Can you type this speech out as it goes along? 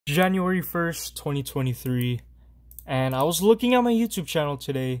January 1st, 2023, and I was looking at my YouTube channel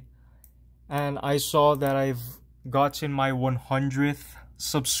today and I saw that I've gotten my 100th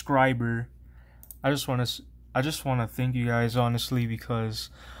subscriber. I just want to thank you guys honestly,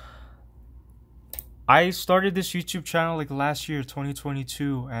 because I started this YouTube channel like last year,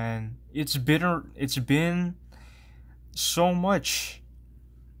 2022, and it's been so much.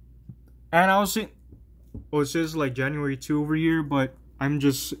 And I was in, well, it says like January 2 over here, but I'm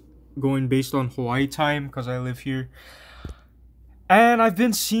just going based on Hawaii time because I live here. And I've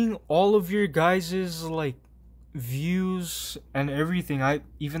been seeing all of your guys's like views and everything.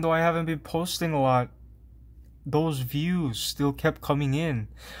 Even though I haven't been posting a lot, those views still kept coming in.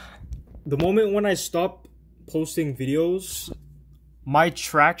 The moment when I stopped posting videos, my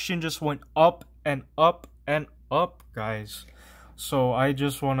traction just went up and up and up, guys. So I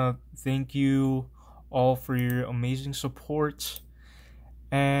just want to thank you all for your amazing support.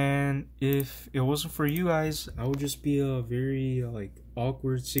 And if it wasn't for you guys, I would just be a very like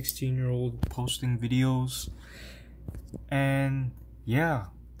awkward 16-year-old posting videos. And yeah,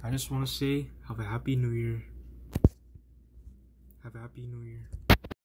 I just want to say have a happy new year. Have a happy new year.